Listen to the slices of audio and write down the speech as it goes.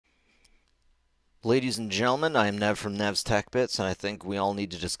Ladies and gentlemen, I am Nev from Nev's Tech Bits, and I think we all need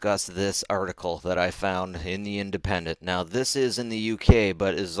to discuss this article that I found in The Independent. Now, this is in the UK,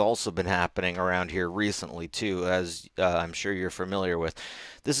 but has also been happening around here recently, too, as I'm sure you're familiar with.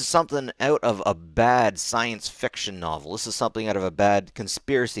 This is something out of a bad science fiction novel. This is something out of a bad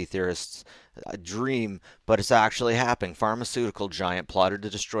conspiracy theorist's dream, but it's actually happening. Pharmaceutical giant plotted to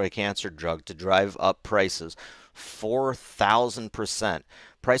destroy cancer drug to drive up prices 4,000%.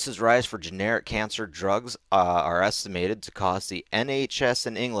 Prices rise for generic cancer drugs are estimated to cost the NHS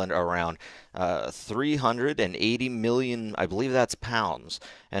in England around 380 million, I believe that's pounds.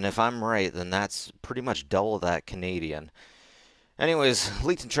 And if I'm right, then that's pretty much double that Canadian. Anyways,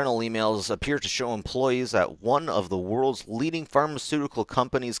 leaked internal emails appear to show employees at one of the world's leading pharmaceutical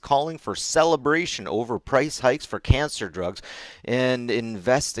companies calling for celebration over price hikes for cancer drugs. And an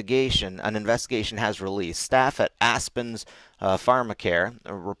investigation has released. Staff at Aspen's Pharmacare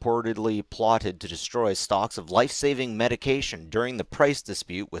reportedly plotted to destroy stocks of life-saving medication during the price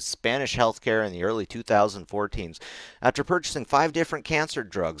dispute with Spanish healthcare in the early 2014s. After purchasing 5 different cancer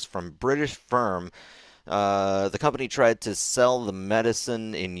drugs from British firm, the company tried to sell the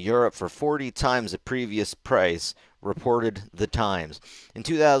medicine in Europe for 40 times the previous price, reported The Times. In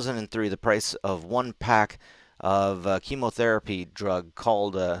 2003, the price of one pack of chemotherapy drug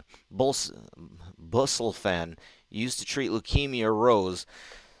called Busulfan, used to treat leukemia, rose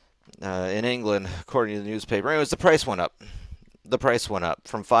in England, according to the newspaper. Anyways, the price went up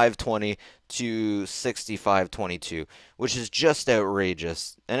from 520 to 65.22, which is just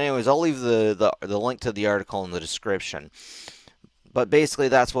outrageous. And anyways, I'll leave the link to the article in the description. But basically,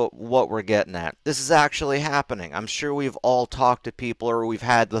 that's what we're getting at. This is actually happening. I'm sure we've all talked to people, or we've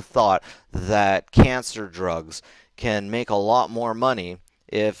had the thought that cancer drugs can make a lot more money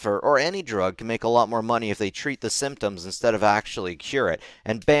if, or any drug can make a lot more money if they treat the symptoms instead of actually cure it.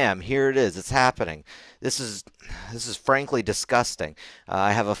 And bam, here it is. It's happening. This is frankly disgusting.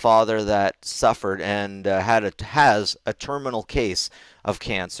 I have a father that suffered and has a terminal case of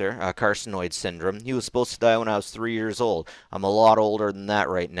cancer, carcinoid syndrome. He was supposed to die when I was 3 years old. I'm a lot older than that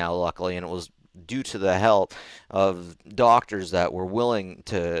right now, luckily, and it was due to the help of doctors that were willing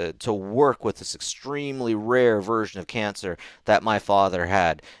to work with this extremely rare version of cancer that my father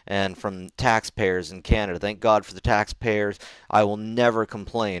had, and from taxpayers in Canada. Thank God for the taxpayers. I will never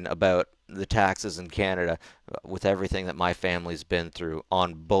complain about the taxes in Canada with everything that my family's been through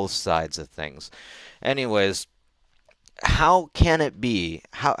on both sides of things. Anyways, how can it be?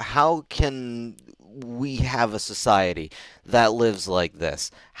 How can we have a society that lives like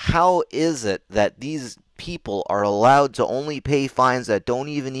this? How is it that these people are allowed to only pay fines that don't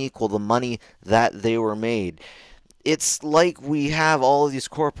even equal the money that they were made? It's like we have all of these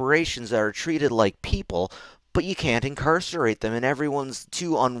corporations that are treated like people, but you can't incarcerate them, and everyone's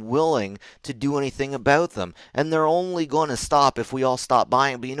too unwilling to do anything about them. And they're only going to stop if we all stop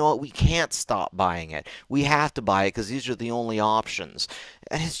buying it. But you know what? We can't stop buying it. We have to buy it because these are the only options.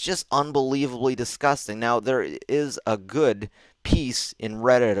 And it's just unbelievably disgusting. Now, there is a good piece in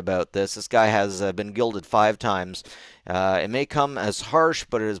Reddit about this. This guy has been gilded 5 times. It may come as harsh,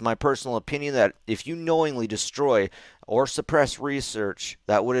 but it is my personal opinion that if you knowingly destroy or suppress research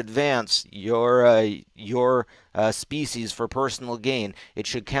that would advance your species for personal gain, it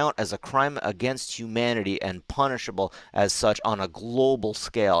should count as a crime against humanity and punishable as such on a global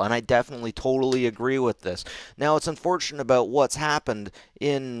scale. And I definitely totally agree with this. Now, it's unfortunate about what's happened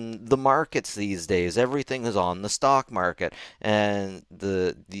in the markets these days. Everything is on the stock market, and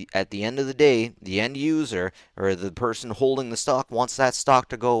at the end of the day, the end user or the person holding the stock wants that stock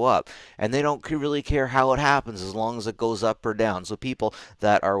to go up, and they don't really care how it happens as long as it goes up or down. So people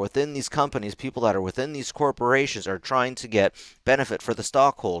that are within these companies, people that are within these corporations, are trying to get benefit for the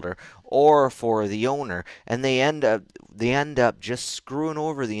stockholder or for the owner, and they end up just screwing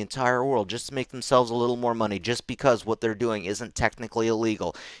over the entire world just to make themselves a little more money, just because what they're doing isn't technically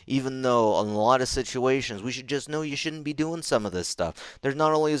illegal. Even though in a lot of situations we should just know you shouldn't be doing some of this stuff. There's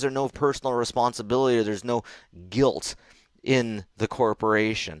not only is there no personal responsibility, there's no guilt in the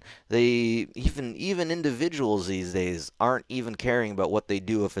corporation. They even individuals these days aren't even caring about what they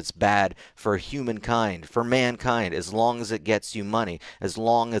do if it's bad for humankind, for mankind, as long as it gets you money, as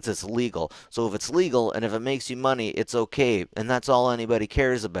long as it's legal. So if it's legal and if it makes you money, it's okay, and that's all anybody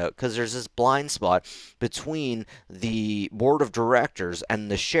cares about, because there's this blind spot between the board of directors and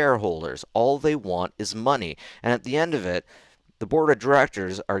the shareholders. All they want is money, and at the end of it, The board of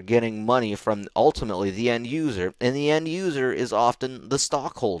directors are getting money from ultimately the end user, and the end user is often the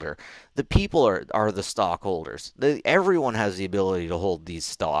stockholder. The people are the stockholders. Everyone has the ability to hold these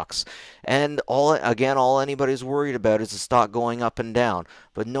stocks. And all anybody's worried about is the stock going up and down.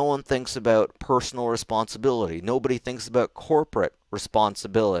 But no one thinks about personal responsibility. Nobody thinks about corporate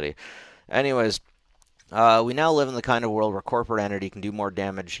responsibility. Anyways, we now live in the kind of world where corporate entity can do more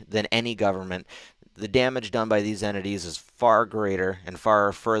damage than any government. The damage done by these entities is far greater and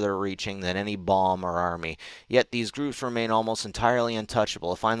far further reaching than any bomb or army. Yet these groups remain almost entirely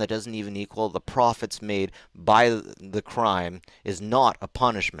untouchable. A fine that doesn't even equal the profits made by the crime is not a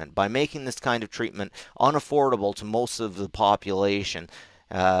punishment. By making this kind of treatment unaffordable to most of the population,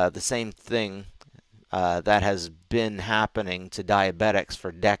 the same thing that has been happening to diabetics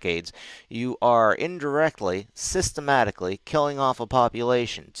for decades, you are indirectly, systematically killing off a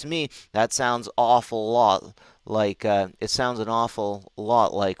population. To me, that sounds awful lot like it sounds an awful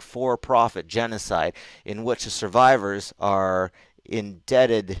lot like for-profit genocide, in which the survivors are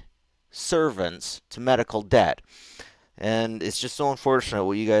indebted servants to medical debt. And it's just so unfortunate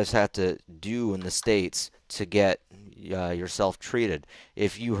what you guys have to do in the States to get yourself treated.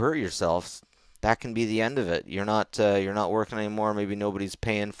 If you hurt yourself, that can be the end of it. You're not working anymore. Maybe nobody's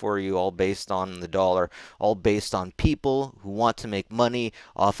paying for you, all based on the dollar, all based on people who want to make money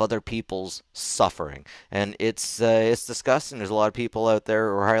off other people's suffering. And it's disgusting. There's a lot of people out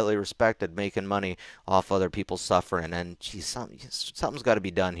there who are highly respected making money off other people's suffering. And geez, something's got to be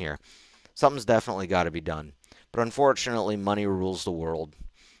done here. Something's definitely got to be done. But unfortunately, money rules the world.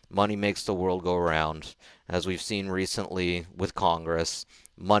 Money makes the world go round. As we've seen recently with Congress,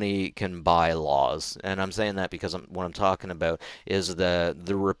 money can buy laws. And I'm saying that because what I'm talking about is the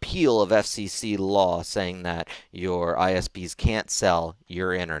repeal of FCC law saying that your ISPs can't sell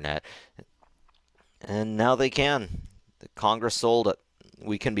your internet. And now they can. Congress sold it.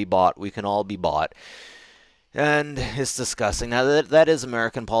 We can be bought. We can all be bought. And it's disgusting. Now, that is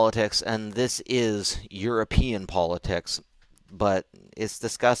American politics, and this is European politics. But it's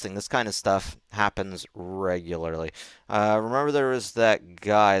disgusting. This kind of stuff happens regularly. Remember there was that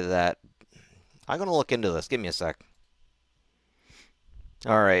guy that... I'm going to look into this. Give me a sec.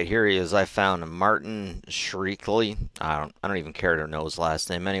 Alright, here he is. I found him. Martin Shreekley. I don't even care to know his last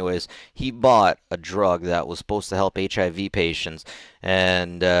name. Anyways, he bought a drug that was supposed to help HIV patients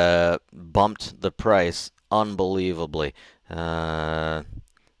and bumped the price unbelievably.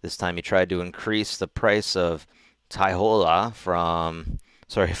 This time he tried to increase the price of Tyhola from,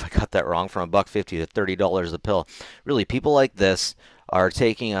 sorry if I got that wrong, from $1.50 to $30 a pill. Really, people like this are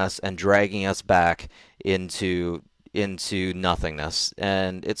taking us and dragging us back into nothingness,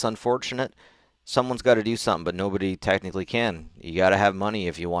 and it's unfortunate. Someone's got to do something, but nobody technically can. You got to have money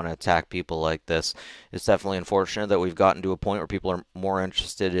if you want to attack people like this. It's definitely unfortunate that we've gotten to a point where people are more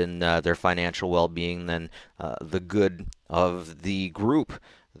interested in their financial well-being than the good of the group,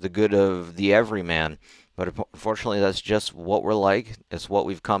 the good of the everyman. But unfortunately, that's just what we're like. It's what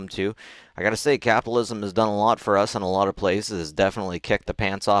we've come to. I gotta say, capitalism has done a lot for us in a lot of places. It's definitely kicked the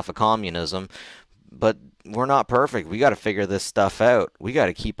pants off of communism. But we're not perfect. We got to figure this stuff out. We got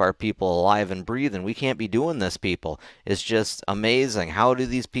to keep our people alive and breathing. We can't be doing this, people. It's just amazing. How do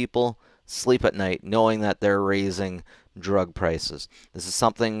these people sleep at night knowing that they're raising drug prices? This is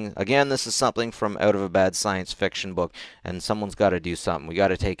something, again, this is something from out of a bad science fiction book, and someone's got to do something. We got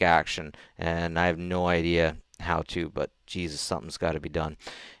to take action, and I have no idea how to, but Jesus, something's got to be done.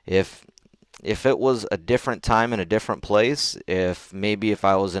 If it was a different time in a different place, if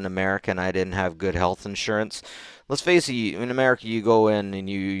I was in America and I didn't have good health insurance, let's face it, in America you go in and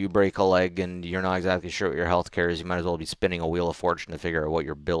you break a leg and you're not exactly sure what your health care is. You might as well be spinning a wheel of fortune to figure out what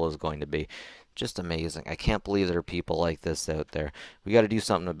your bill is going to be. Just amazing. I can't believe there are people like this out there. We got to do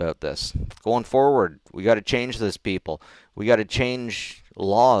something about this. Going forward, we got to change this, people. We got to change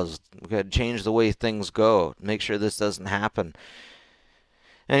laws. We got to change the way things go. Make sure this doesn't happen.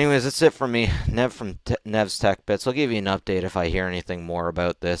 Anyways, that's it from me, Nev from Nev's Tech Bits. I'll give you an update if I hear anything more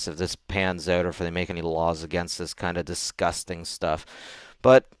about this, if this pans out, or if they make any laws against this kind of disgusting stuff.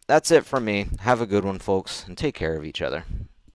 But that's it from me. Have a good one, folks, and take care of each other.